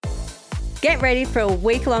Get ready for a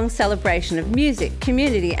week-long celebration of music,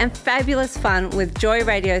 community and fabulous fun with Joy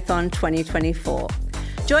Radiothon 2024.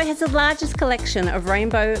 Joy has the largest collection of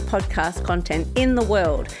rainbow podcast content in the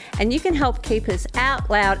world, and you can help keep us out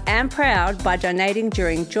loud and proud by donating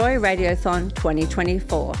during Joy Radiothon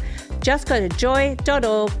 2024. Just go to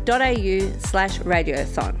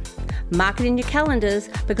joy.org.au/radiothon. Mark it in your calendars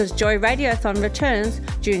because Joy Radiothon returns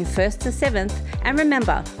June 1st to 7th, and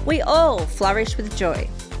remember, we all flourish with joy.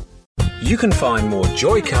 You can find more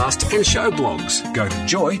Joycast and show blogs. Go to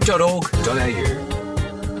joy.org.au.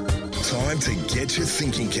 Time to get your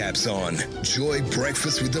thinking caps on. Joy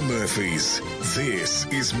Breakfast with the Murphys. This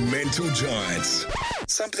is Mental Giants.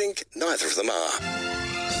 Something neither of them are.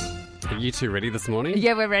 Are you two ready this morning?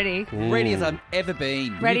 Yeah, we're ready. Ready as I've ever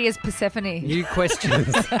been. Ready as Persephone. New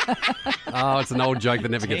questions. Oh, it's an old joke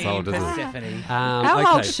that never gets old, does it? Persephone. Our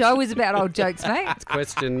whole show is about old jokes, mate.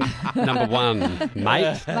 Question number one,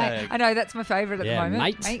 mate. Mate, I know, that's my favourite at the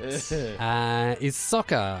moment. Mate. Is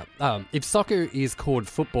soccer, if soccer is called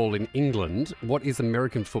football in England, what is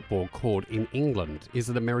American football called in England? Is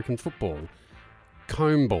it American football,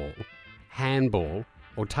 comb ball, handball,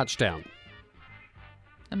 or touchdown?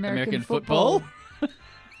 American football.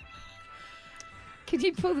 Can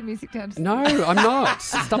you pull the music down? No, I'm not.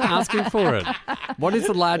 Stop asking for it. What is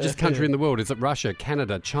the largest country in the world? Is it Russia,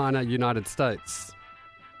 Canada, China, United States?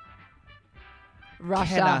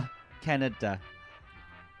 Russia. Canada.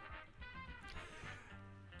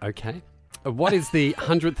 Okay. What is the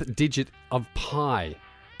 100th digit of pi?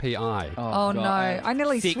 P-I. Oh, no. I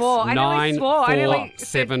nearly Six. swore. I nearly 9, swore. 4, I nearly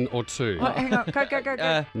 7 or 2. Oh, hang on.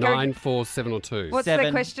 Go. 9, 4, 7 or 2. What's the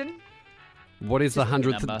 7. question? What is the Just the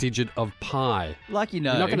 100th number. digit of pi? Like you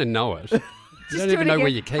know. You're not going to know it. You don't do even it know where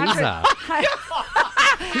again. your keys 100. are.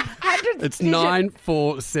 100 It's digit. 9,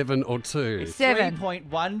 4, 7 or 2. 7.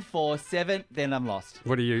 3.147, then I'm lost.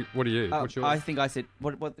 What are you? What's yours? I think I said,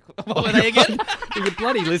 what were they again? You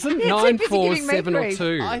bloody listen. Yeah, 9, too busy 4, giving me 7 or grief.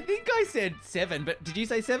 2. I think I said 7, but did you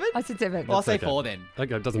say 7? I said 7. Well, I'll say okay. 4 then.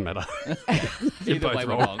 Okay, it doesn't matter. You're Either both way,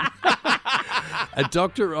 we're wrong. wrong. A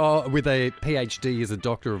doctor with a PhD is a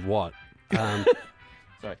doctor of what?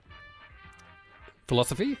 Sorry.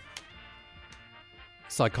 Philosophy,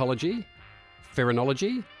 psychology,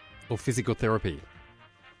 phrenology, or physical therapy?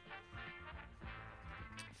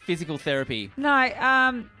 Physical therapy. No,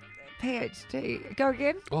 PhD. Go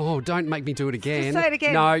again. Oh, don't make me do it again. Just say it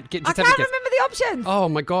again. No, I just can't have a guess. remember the options. Oh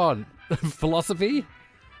my God. Philosophy,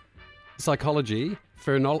 psychology,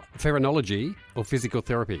 phrenology, or physical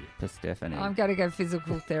therapy? Persephone. I'm going to go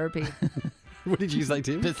physical therapy. What did you say,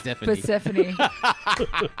 Tim? Persephone. Persephone.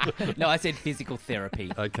 No, I said physical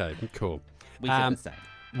therapy. Okay, cool. We said the same.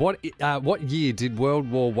 What year did World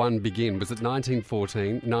War I begin? Was it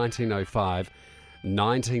 1914, 1905,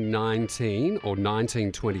 1919, or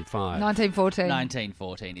 1925? 1914.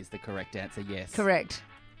 1914 is the correct answer, yes. Correct.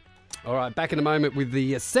 All right, back in a moment with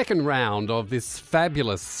the second round of this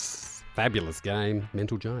fabulous game,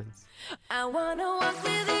 Mental Giants. I wanna walk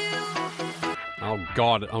with you. Oh,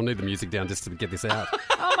 God, I'll need the music down just to get this out.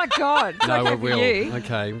 Oh, my God. It's No, okay it for will. you.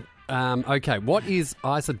 Okay. Okay, what is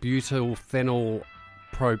isobutyl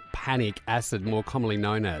phenylpropanic acid more commonly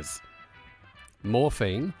known as?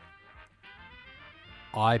 Morphine,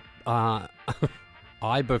 I can't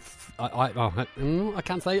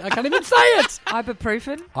say. I can't even say it.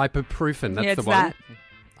 Ibuprofen. Ibuprofen. That's Yeah, the it's one. that.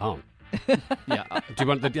 Oh, Yeah. do you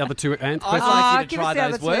want the other two answers? I'd like you to give try us the those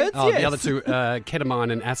other two. words. Oh, yes. the other two,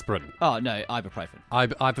 ketamine and aspirin. Oh, no, ibuprofen.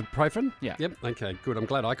 Ibuprofen? Yeah. Yep. Okay, good. I'm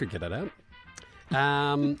glad I could get that out.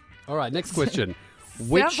 All right, next question.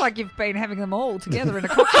 Sounds like you've been having them all together in a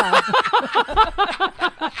cocktail.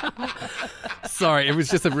 Sorry, it was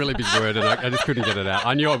just a really big word and I just couldn't get it out.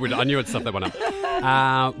 I knew I'd stuff that one up.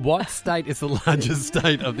 What state is the largest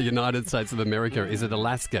state of the United States of America? Is it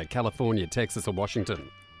Alaska, California, Texas, or Washington?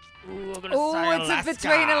 Oh, it's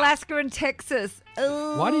between Alaska and Texas.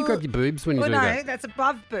 Ooh. Why do you grab your boobs when you Well, do no, that? that's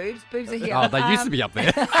above boobs. Boobs are here. Oh, they used to be up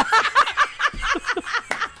there.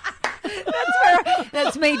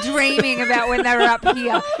 That's me dreaming about when they were up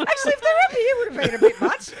here. Actually, if they were up here, it would have been a bit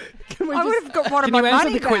much. I would have got one of my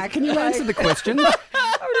money back. Can you answer the question? I would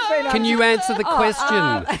have been Can you answer the question?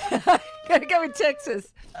 Going to go with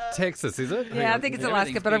Texas. Texas, is it? Yeah, I think it's Alaska,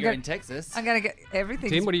 Everything's but I'm bigger going. in Texas. I'm going to get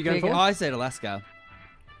everything. Tim, what are you going for? I said Alaska.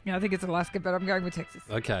 Yeah, I think it's Alaska, but I'm going with Texas.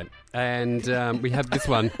 Okay, and we have this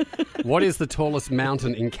one. What is the tallest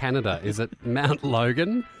mountain in Canada? Is it Mount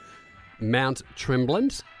Logan, Mount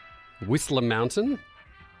Tremblant, Whistler Mountain,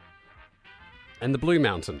 and the Blue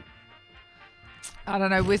Mountain? I don't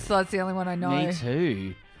know. Whistler's the only one I know. Me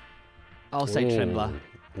too. I'll say Ooh. Trembler.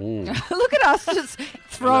 Look at us just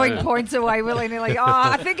throwing points away willy-nilly. Oh,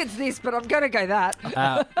 I think it's this, but I'm going to go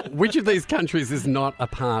that. Which of these countries is not a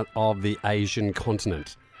part of the Asian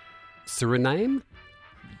continent? Suriname,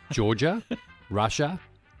 Georgia, Russia,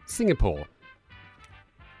 Singapore.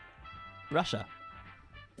 Russia.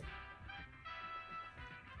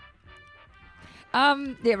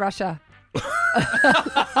 Yeah, Russia.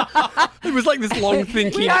 It was like this long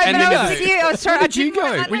thinking. I and then was with you. I was trying. Where did you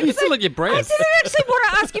go? Were you still at your I breast? didn't actually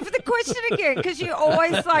want to ask you for the question again because you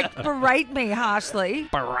always berate me harshly.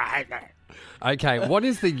 Okay, what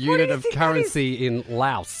is the unit you of think that currency in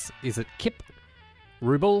Laos? Is it kip,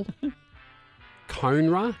 ruble,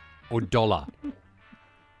 konra, or dollar?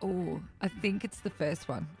 Oh, I think it's the first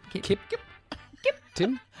one. Kip.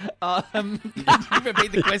 Tim? Can you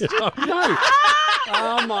repeat the question? No.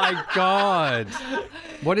 Oh, my God.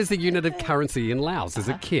 What is the unit of currency in Laos? Is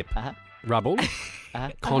it kip, ruble,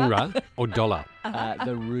 konra, or dollar?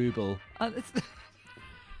 The ruble.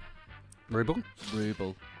 Ruble?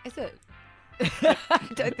 Ruble. Is it? I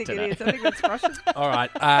don't think it is. I think that's Russian. All right.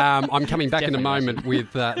 I'm coming back in a Definitely moment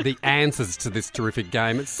with the answers to this terrific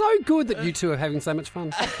game. It's so good that you two are having so much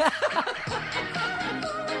fun.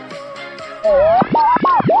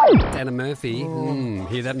 Anna Murphy.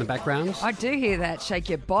 Hear that in the background? I do hear that. Shake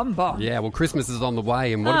your bonbon. Yeah, well, Christmas is on the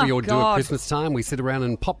way, and what do we all do at God. Christmas time? We sit around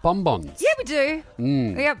and pop bonbons. Yeah, we do.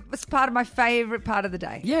 Yeah, it's part of my favourite part of the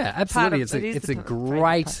day. Yeah, absolutely. Part of- It's the a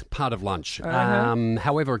great part of lunch.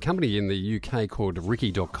 However, a company in the UK called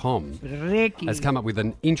Ricky.com Ricky. has come up with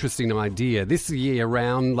an interesting idea. This year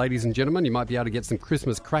round, ladies and gentlemen, you might be able to get some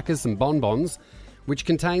Christmas crackers and bonbons which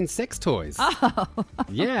contain sex toys. Oh.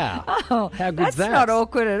 Yeah. Oh, how good's that's that? not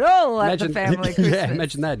awkward at all at the family Christmas. Yeah,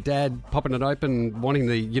 imagine that. Dad popping it open, wanting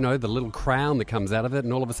the little crown that comes out of it,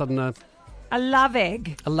 and all of a sudden A love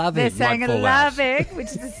egg. A love They're egg might saying a fall love out. egg, which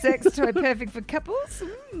is a sex toy perfect for couples.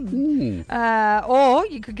 Or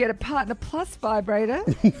you could get a Partner Plus vibrator.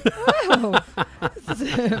 Oh.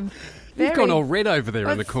 You've gone all red over there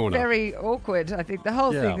in the It's corner. very awkward. I think the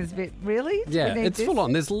whole Yeah. thing is a bit, really? Do Yeah, we need it's this? full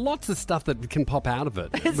on. There's lots of stuff that can pop out of it.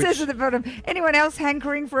 It says at the bottom, anyone else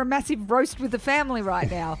hankering for a massive roast with the family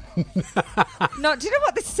right now? No, do you know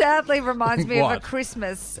what this sadly reminds me of What? at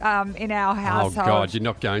Christmas in our Oh, household? God, you're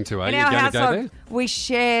not going to, are In you? our You're going to go household, there? we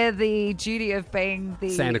share the duty of being the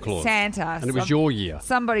Santa Claus. Santa. And it was your year.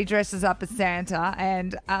 Somebody dresses up as Santa,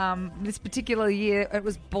 and this particular year it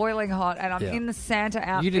was boiling hot, and I'm Yeah. in the Santa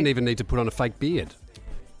outfit. You didn't even need to put on a fake beard.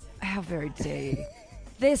 How very dare you?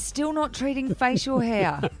 They're still not treating facial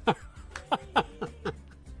hair.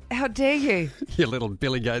 How dare you? You little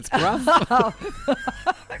Billy Goats gruff.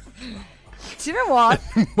 Do you know what?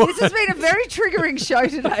 This has been a very triggering show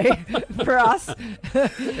today for us.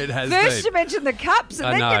 It has First been. you mentioned the cups, and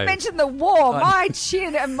I then know. you mentioned the war. My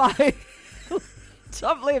chin and my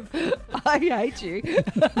top lip. I hate you.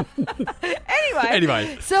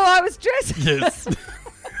 Anyway. So I was dressed. Yes.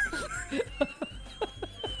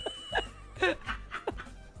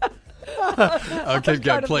 Oh, keep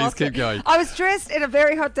going, please, keep going. I was dressed in a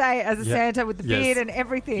very hot day as a Yeah. Santa with the Yes. beard and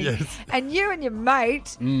everything. Yes. And you and your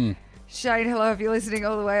mate, Shane, hello if you're listening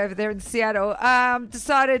all the way over there in Seattle,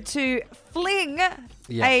 decided to fling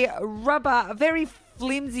Yeah. a rubber, a very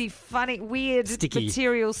flimsy, funny, weird Sticky.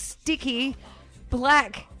 material, sticky,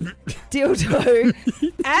 black dildo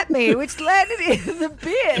at me, which landed in the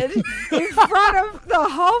beard in front of the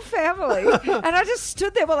whole family. And I just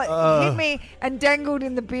stood there while it hit me and dangled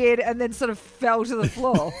in the beard and then sort of fell to the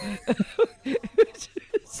floor.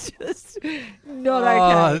 It's just not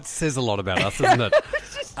Oh, okay. it says a lot about us, doesn't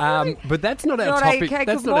it? But that's not our Not topic. okay.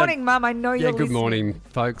 That's Good not morning, Mum. I know Yeah, you're good listening. morning,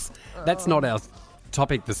 folks. That's not our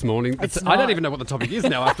topic this morning. It's I don't not. even know what the topic is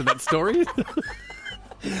now after that story.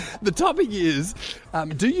 The topic is,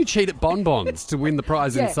 do you cheat at bonbons to win the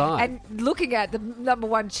prize inside? And looking at the number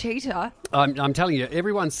one cheater, I'm telling you,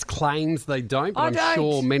 everyone claims they don't, but I I'm don't.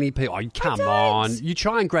 sure many people. Oh, come don't. on. You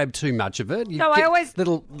try and grab too much of it. You No, I get always-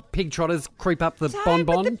 little pig trotters creep up the Don't,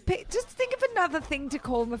 but bonbon. just think of another thing to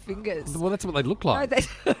call my fingers. Well, that's what they look No, like. they,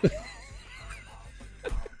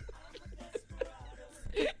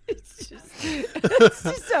 it's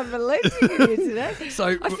just unbelievable here today. So-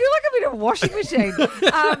 I feel like I'm in a washing machine.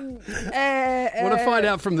 Want to find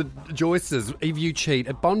out from the Joyces if you cheat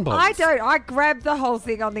at bonbons. I don't. I grab the whole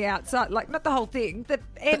thing on the outside, like not the whole thing. The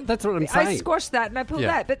end. That's what I'm I saying. squash that and I pull Yeah.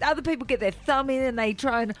 that. But other people get their thumb in and they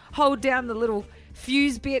try and hold down the little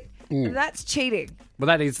fuse bit. Mm. That's cheating. Well,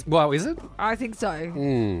 that is. Well, is it? I think so. I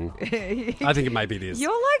think it maybe it is.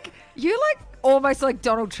 You're like almost like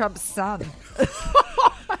Donald Trump's son.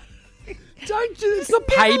 Don't you? It's not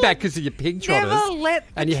payback because of your pig trotters Never let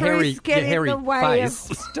the and your truth hairy, get your hairy in the way face.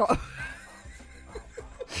 of stop.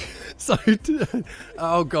 So,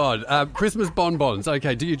 oh God, Christmas bonbons.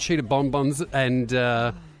 Okay, do you cheat at bonbons and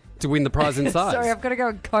to win the prize inside? Sorry, I've got to go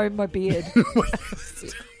and comb my beard.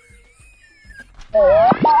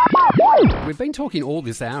 We've been talking all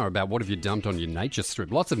this hour about what have you dumped on your nature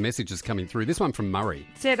strip. Lots of messages coming through. This one from Murray.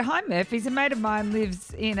 Said, hi Murphys, a mate of mine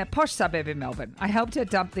lives in a posh suburb in Melbourne. I helped her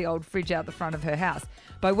dump the old fridge out the front of her house.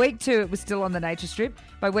 By week 2, it was still on the nature strip.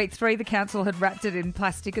 By week 3, the council had wrapped it in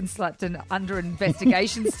plastic and slapped an under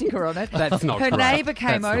investigation sticker on it. That's not Her right. neighbour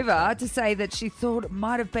came That's not over to say that she thought it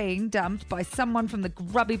might have been dumped by someone from the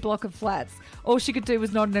grubby block of flats. All she could do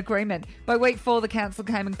was nod in agreement. By week 4, the council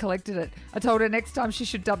came and collected it. I told her next time she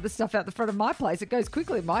should dump the stuff out the front of my place. It goes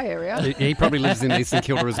quickly in my area. He probably lives in Eastern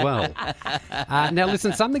Kilda as well. Now,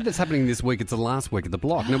 listen, something that's happening this week, it's the last week of the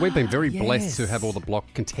block. Now, we've been very blessed to have all the block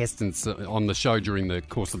contestants on the show during the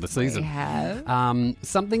course of the season. We have.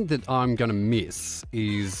 Something that I'm going to miss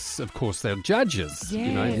is, of course, our judges.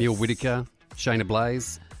 You know, Yes. Neil Whittaker, Shayna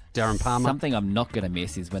Blaze, Darren Palmer. Something I'm not going to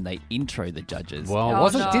miss is when they intro the judges. Well, Oh,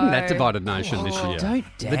 didn't no. that divide a nation this year? Don't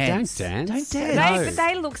The dance. don't dance. Don't dance.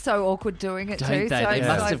 They look so awkward doing it Don't too. they? So They it's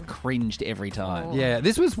must like- have cringed every time. Yeah,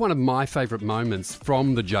 this was one of my favourite moments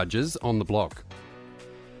from the judges on the block.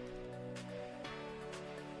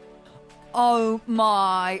 Oh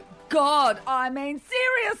my God. I mean,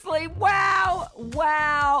 seriously. Wow.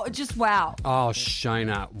 Wow. Just wow. Oh,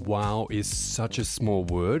 Shayna, wow is such a small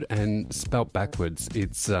word, and spelt backwards,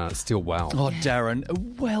 it's still wow. Oh, Darren,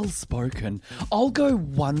 well spoken. I'll go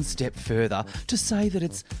one step further to say that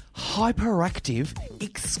it's hyperactive,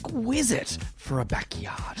 exquisite for a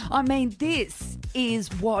backyard. I mean, this is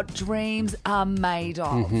what dreams are made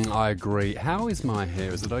of. I agree. How is my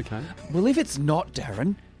hair? Is it okay? Well, if it's not,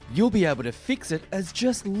 Darren, you'll be able to fix it as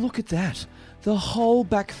just look at that. The whole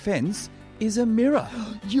back fence is a mirror.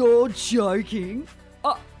 You're joking.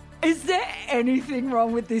 Is there anything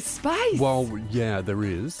wrong with this space? Well, yeah, there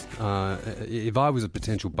is. If I was a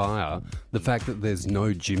potential buyer, the fact that there's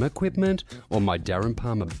no gym equipment or my Darren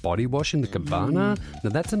Palmer body wash in the cabana, now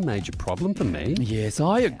that's a major problem for me. Yes,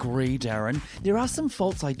 I agree, Darren. There are some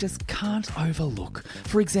faults I just can't overlook.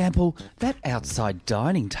 For example, that outside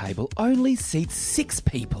dining table only seats 6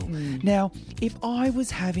 people. Now, if I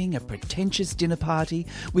was having a pretentious dinner party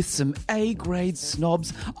with some A-grade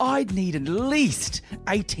snobs, I'd need at least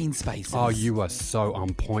 18 spaces. Oh, you are so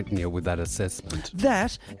on point, Neil, with that assessment.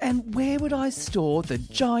 That, and where would I store the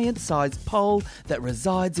giant-sized pole that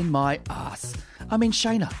resides in my arse? I mean,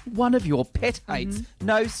 Shayna, one of your pet hates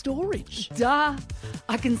no storage. Duh.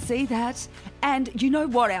 I can see that. And you know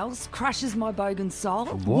what else crushes my bogan soul?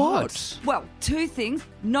 What? Well, 2 things.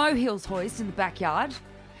 No hills hoist in the backyard.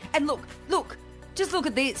 And look, just look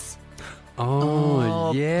at this.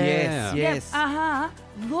 Oh, yeah. Yes, yes.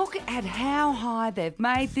 Look at how high they've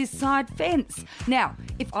made this side fence. Now,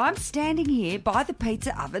 if I'm standing here by the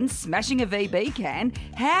pizza oven smashing a VB can,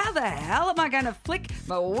 how the hell am I going to flick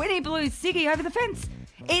my Winnie Blue ciggy over the fence?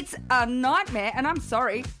 It's a nightmare, and I'm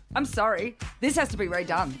sorry. This has to be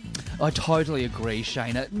redone. I totally agree,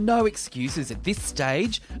 Shayna. No excuses at this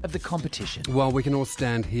stage of the competition. Well, we can all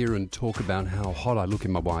stand here and talk about how hot I look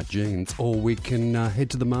in my white jeans, or we can head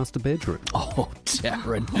to the master bedroom. Oh,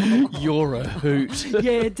 Darren, you're a hoot.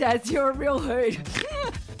 Yeah, Daz, you're a real hoot.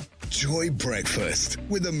 Joy Breakfast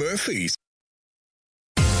with the Murphys.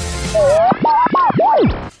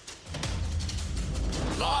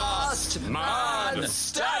 Last man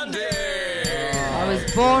standing. I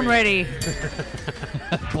was born ready.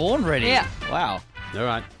 Born ready. Yeah. Wow. All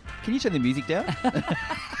right. Can you turn the music down?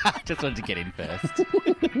 Just wanted to get in first.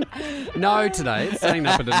 No, today it's staying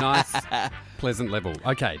up at a nice, pleasant level.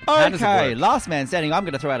 Okay. How does it Okay, work? last man standing. I'm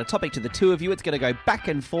going to throw out a topic to the two of you. It's going to go back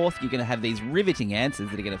and forth. You're going to have these riveting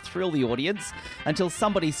answers that are going to thrill the audience until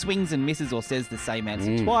somebody swings and misses or says the same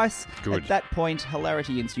answer twice. good. At that point,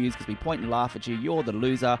 hilarity ensues because we point and laugh at you. You're the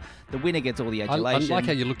loser. The winner gets all the I adulation. like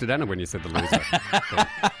how you looked at Anna when you said the loser.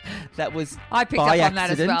 That was I picked by up on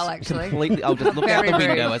that as accident, well, actually. Completely. I'll just look out Very the rude.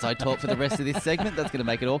 window as I talk for the rest of this segment. That's going to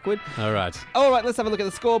make it awkward. All right. All right, let's have a look at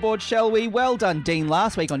the scoreboard, shall we? Well done, Dean,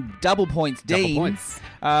 last week on double points, Double Dean. points.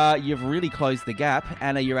 You've really closed the gap.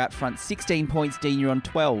 Anna, you're out front 16 points. Dean, you're on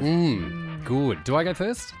 12. Good. Do I go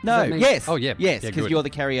first? Does No, that mean- yes. Oh, yeah. Yes, Yeah, because good. you're the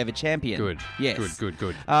carryover champion. Good. Yes.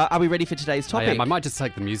 Good. Are we ready for today's I topic? am. I might just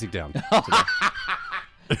take the music down.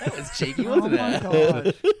 That was cheeky, wasn't it?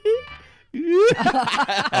 God.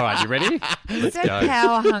 All right, you ready? Let's So go.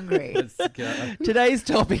 power hungry. Let's go. Today's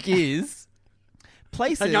topic is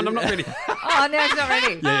places. Hang on, I'm not ready. Oh, now it's not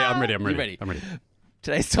ready. Yeah, I'm ready. I'm ready. ready? I'm ready.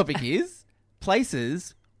 Today's topic is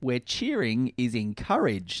places where cheering is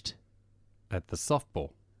encouraged. At the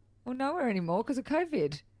softball. Well, nowhere anymore because of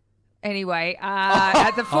COVID. Anyway,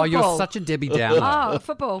 at the football. Oh, you're such a Debbie Downer. Oh,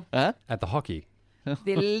 football. At the hockey,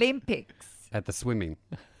 The Olympics. at the swimming,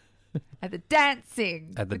 At the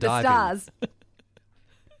dancing. At the with diving. The stars.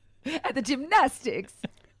 At the gymnastics.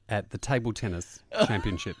 at the table tennis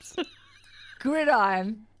championships,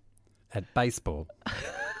 Gridiron. at baseball,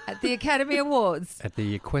 At the Academy Awards. at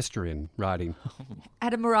the equestrian riding,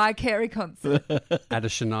 At a Mariah Carey concert. at a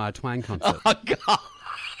Shania Twain concert. Oh, God.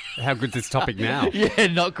 How good's this topic now? Yeah,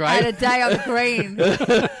 not At a great. day on the green.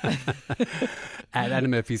 At Anna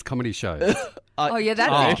Murphy's comedy shows. Oh, yeah,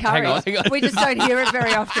 that's hang encouraged. on. We just don't hear it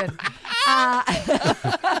very often.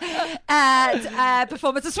 At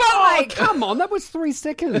Performance of Swan Oh, Lake. come on, that was 3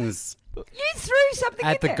 seconds. You threw something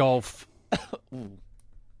At in the there. golf,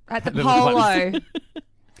 At the Little polo.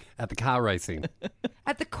 at the car racing,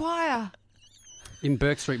 At the choir. in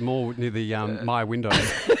Burke Street Mall near the Myer windows.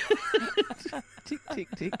 Tick, tick,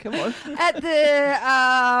 tick. Come on. At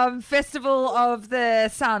the Festival of the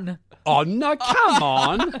Sun. Oh, no, come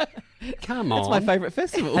on. Come on. That's my favourite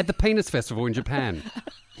festival. At the Penis Festival in Japan.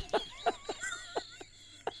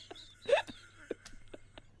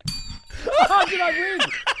 Oh, did I win?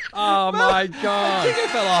 Oh, my God. It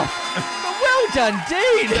fell off. Well done,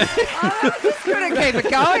 Dean. Couldn't keep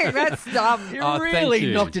it going. That's dumb. You Oh, thank really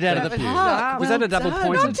you. knocked it out of Thank the you. park. Was that a double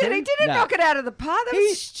point? Not did he didn't No. knock it out of the park. That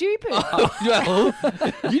was stupid. Well,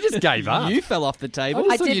 You just gave up. you fell off the table.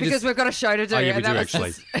 I thought did you because just- we've got a show to do. Oh, yeah, we and do that was actually.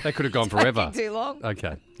 just That could have gone forever. taking too long.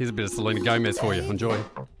 Okay, here's a bit of Selena Gomez for you. Enjoy.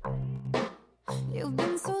 You've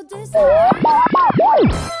been so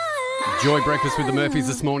disappointed. Joy breakfast with the Murphys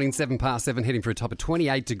this morning, 7:07, heading for a top of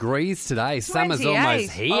 28 degrees today. Summer's 28.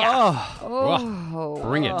 almost here. Oh,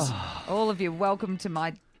 Bring it. all of you, welcome to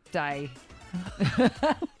my day.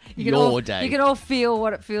 You Your all, day. You can all feel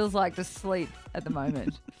what it feels like to sleep at the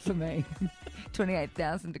moment for me.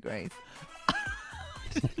 28,000 degrees.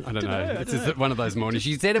 I don't know. It's just one of those mornings.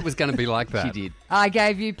 She said it was going to be like that. She did. I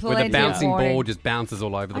gave you Where plenty the bouncing of warning. ball just bounces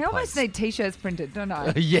all over the I almost place. need T-shirts printed, don't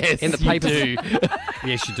I? Yes, In the you papers. do.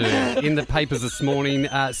 Yes, you do. In the papers this morning,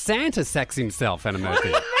 Santa sacks himself, Anna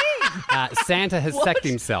Murphy. Santa has sacked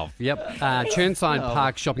himself. Yep. Churnside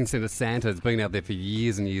Park Shopping Centre Santa has been out there for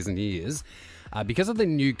years and years and years. Because of the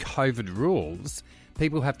new COVID rules,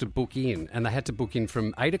 people have to book in, and they had to book in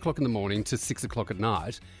from 8 o'clock in the morning to 6 o'clock at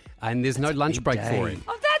night, and there's no lunch big break day. for him.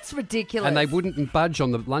 Oh, that's ridiculous. And they wouldn't budge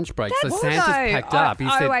on the lunch break, so That's Santa's no packed up. He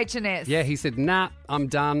said, OH&S. "Yeah," he said, "Nah, I'm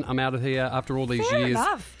done. I'm out of here after all these Fair years."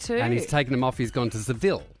 enough, too. And he's taken him off. He's gone to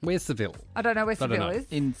Seville. Where's Seville? I don't know where I don't Seville know. is.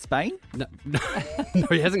 In Spain? No, no,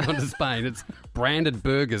 he hasn't gone to Spain. It's branded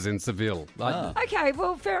burgers in Seville. Like, Okay,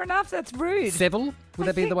 well, fair enough. That's rude. Seville? Would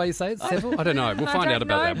that be the way you say it? Seville? I don't know. We'll I find don't out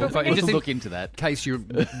about know, that. but We'll we- just Look into that. in case you're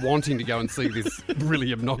wanting to go and see this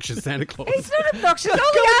really obnoxious Santa Claus. He's not obnoxious. All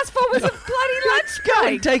he asked for was a bloody lunch Go and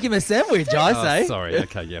break. take him a sandwich, I Oh, say. sorry.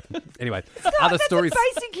 Okay, yeah. Anyway, No, other that's stories. a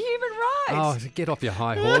basic human right. Oh, get off your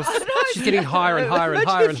high horse. She's getting higher and higher and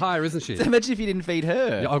higher and higher, isn't she? Imagine if you didn't feed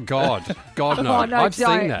her. Oh, God. God, no. Oh, no, I've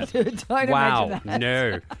don't. seen that. Don't wow. imagine that.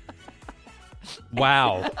 No.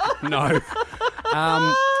 Wow. No.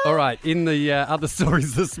 All right. In the other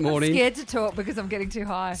stories this morning, Scared to talk because I'm getting too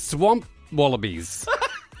high. swamp wallabies.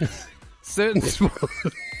 Certain swamp...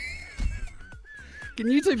 Can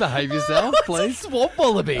you two behave yourself, please? Swamp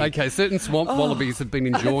wallaby. Okay, certain swamp wallabies have been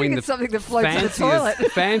enjoying it's something that floats in the toilet.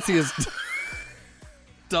 fanciest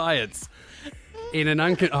diets in an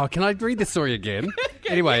Oh, can I read this story again?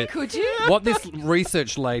 Anyway, Could you? what this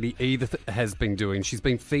research lady Edith has been doing, she's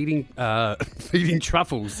been feeding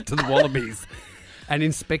truffles to the wallabies and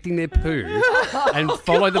inspecting their poo and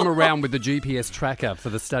follow them around with the GPS tracker for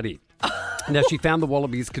the study. Now, she found the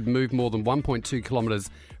wallabies could move more than 1.2 kilometres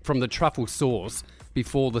from the truffle source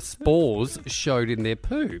before the spores showed in their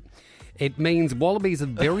poo. It means wallabies are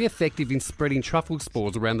very effective in spreading truffle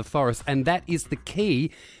spores around the forest, and that is the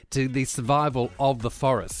key to the survival of the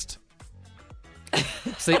forest.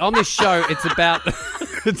 See, on this show, it's about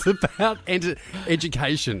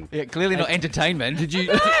education. Yeah, clearly not entertainment.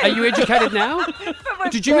 Are you educated now?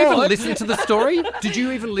 Did you even listen to the story? Did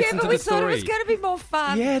you even Yeah, listen but to we the thought it story? was going to be more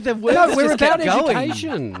fun. Yeah, the words No, we're just about kept going.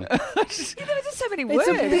 education. There were just so many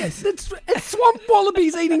It's, words. it's swamp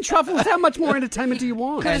wallabies eating truffles. How much more entertainment do you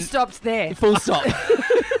want? Could have stopped there. Full stop.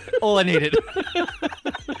 All I needed.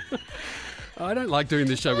 I don't like doing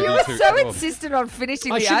this show with You you were two. so Oh. insistent on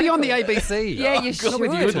finishing I the should be on the article. ABC. Yeah, you Not should.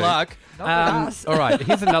 with you Good two. luck. us. All right,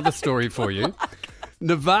 here's another story for you.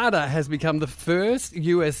 Nevada has become the first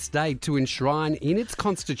US state to enshrine in its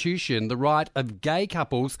constitution the right of gay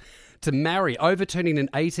couples to marry, overturning an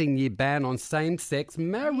 18-year ban on same-sex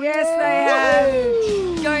marriage. Yes,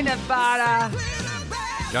 they have. Go Nevada.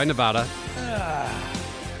 Go Nevada.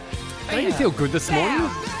 Don't you feel good this morning?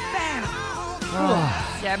 Bam.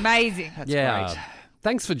 Yeah, amazing. Yeah. great.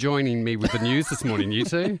 Thanks for joining me with the news this morning, you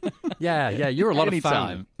two. Yeah, you're a lot of fun.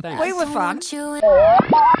 Anytime. Thanks. We were fun.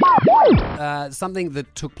 Something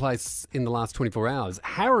that took place in the last 24 hours.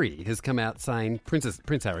 Harry has come out saying, Prince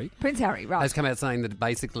Harry Prince Harry, right. has come out saying that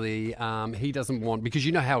basically he doesn't want, because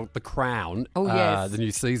you know how The Crown, Oh, yes. the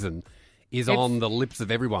new season, is on the lips of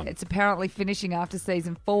everyone. It's apparently finishing after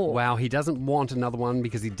season 4. Wow, he doesn't want another one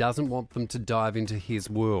because he doesn't want them to dive into his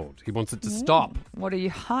world. He wants it to stop. What are you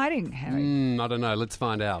hiding, Harry? I don't know. Let's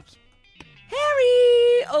find out.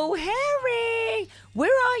 Harry! Oh, Harry! Where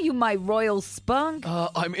are you, my royal spunk?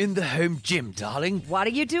 I'm in the home gym, darling. What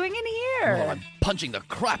are you doing in here? Oh, I'm punching the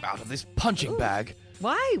crap out of this punching bag.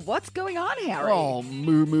 Why? What's going on, Harry? Oh,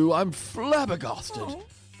 Moo Moo, I'm flabbergasted.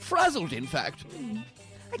 Frazzled, in fact.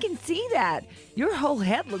 I can see that. Your whole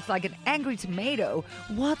head looks like an angry tomato.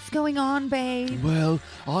 What's going on, babe? Well,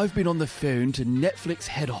 I've been on the phone to Netflix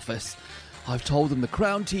head office. I've told them the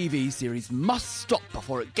Crown TV series must stop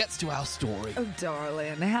before it gets to our story. Oh,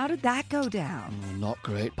 darling, how did that go down? Not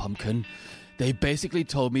great, Pumpkin. They basically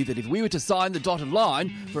told me that if we were to sign the dotted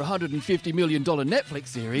line for a $150 million Netflix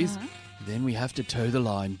series, then we have to toe the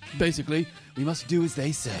line. Basically, we must do as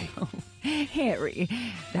they say. Harry,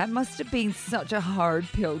 that must have been such a hard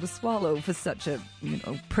pill to swallow for such a,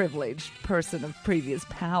 privileged person of previous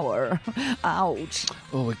power. Ouch.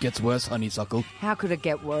 Oh, it gets worse, honeysuckle. How could it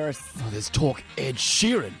get worse? Oh, there's talk Ed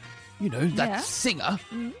Sheeran. You know, that Yeah? singer.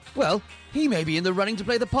 Well, he may be in the running to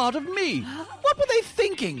play the part of me. What were they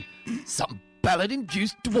thinking? Some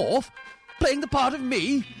ballad-induced dwarf playing the part of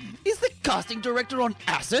me? Is the casting director on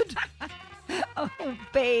acid? Oh,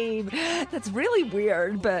 babe, that's really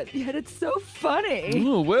weird, but yet it's so funny.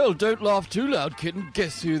 Oh, well, don't laugh too loud, kitten.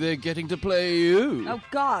 Guess who they're getting to play you? Oh,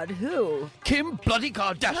 God, who? Kim bloody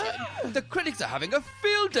Kardashian. The critics are having a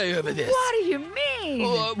field day over this. What do you mean?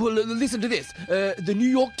 Well, listen to this. The New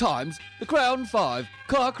York Times, The Crown 5,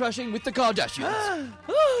 car crashing with the Kardashians.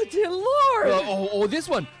 Oh, dear Lord. Or this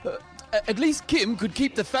one. At least Kim could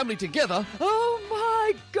keep the family together. Oh,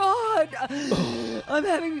 my God. I'm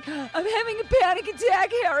having a panic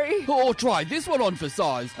attack, Harry. Or try this one on for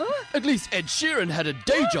size. At least Ed Sheeran had a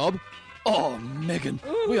day job. Oh, Megan,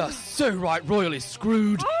 we are so right royally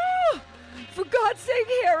screwed. Oh, for God's sake,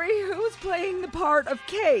 Harry, who's playing the part of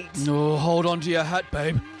Kate? Oh, hold on to your hat,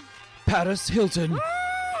 babe. Paris Hilton.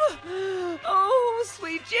 Oh,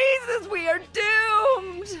 sweet Jesus, we are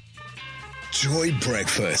doomed. Joy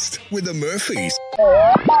Breakfast with the Murphys.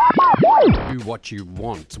 Do what you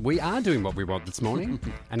want. We are doing what we want this morning,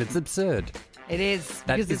 and it's absurd. It is.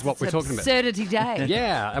 That because is what it's we're talking about. Absurdity day.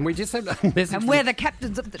 Yeah, and we just had a message. And we're the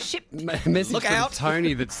captains of the ship. Message Look from out.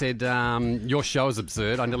 Tony that said, your show is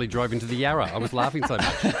absurd. I nearly drove into the Yarra. I was laughing so much.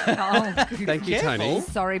 Oh, Thank you, Tony.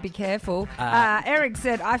 sorry, be careful. Eric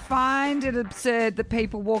said, I find it absurd that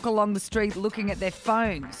people walk along the street looking at their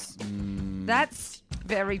phones. That's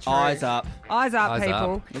very true. Eyes up. Eyes up, Eyes people.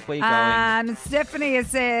 up. Look where you're going. Stephanie has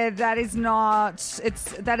said that it's not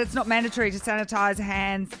mandatory to sanitize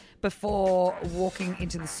hands before walking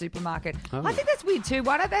into the supermarket. Oh. I think that's weird too.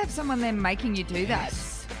 Why don't they have someone there making you do that?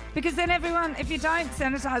 Because then everyone, if you don't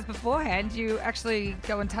sanitize beforehand, you actually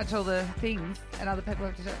go and touch all the things, and other people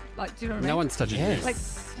have to do it. Like, do you know what I mean? No one's touching you. Like,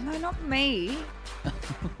 no, not me.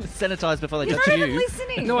 Sanitize before they You're touch not you. even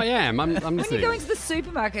listening. No, I am. I'm when listening. you go into the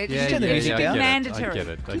supermarket, yeah, you should the be music down. mandatory. I get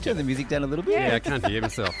it. Can you turn the music down a little bit? Yeah, I can't hear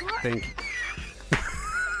myself. Think.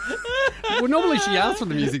 Well, normally she asks for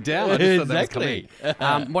the music down. I just thought that was Exactly.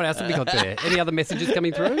 coming. What else have we got there? Any other messages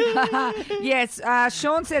coming through? Yes,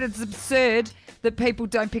 Sean said it's absurd that people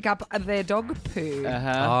don't pick up their dog poo.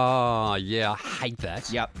 Oh, yeah. I hate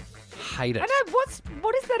that. Yep. Hate it. I know,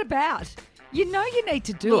 what is that about? You know you need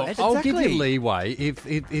to do Look, it. I'll give Exactly. you leeway if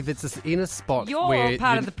it's in a spot You're where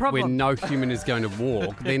part of the problem. where no human is going to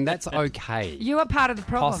walk, then that's okay. You are part of the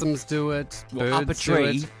problem. Possums do it, birds up a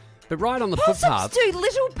tree. do it, but right on the Possums footpath. do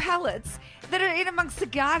little pallets that are in amongst the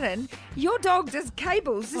garden. Your dog does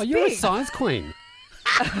cables this Oh, you're big. a size queen.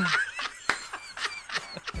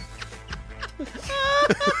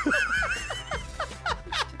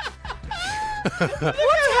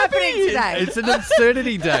 What's happening today? It's an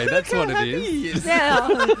absurdity day. That's what it is. Yeah.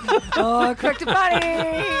 Oh, correct a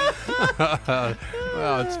bunny.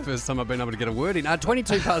 Well, it's the first time I've been able to get a word in.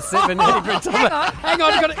 22 past 7. Hang on. Hang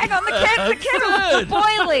on, the kettle's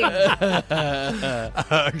boiling.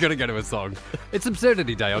 I've got to go to a song. It's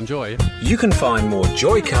absurdity day on Joy. You can find more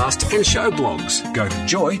Joycast and show blogs. Go to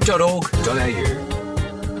joy.org.au.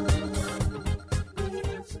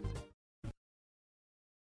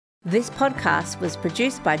 This podcast was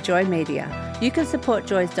produced by Joy Media. You can support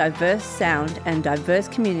Joy's diverse sound and diverse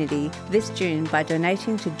community this June by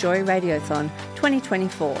donating to Joy Radiothon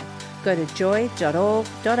 2024. Go to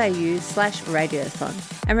joy.org.au/radiothon.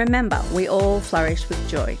 And remember, we all flourish with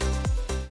joy.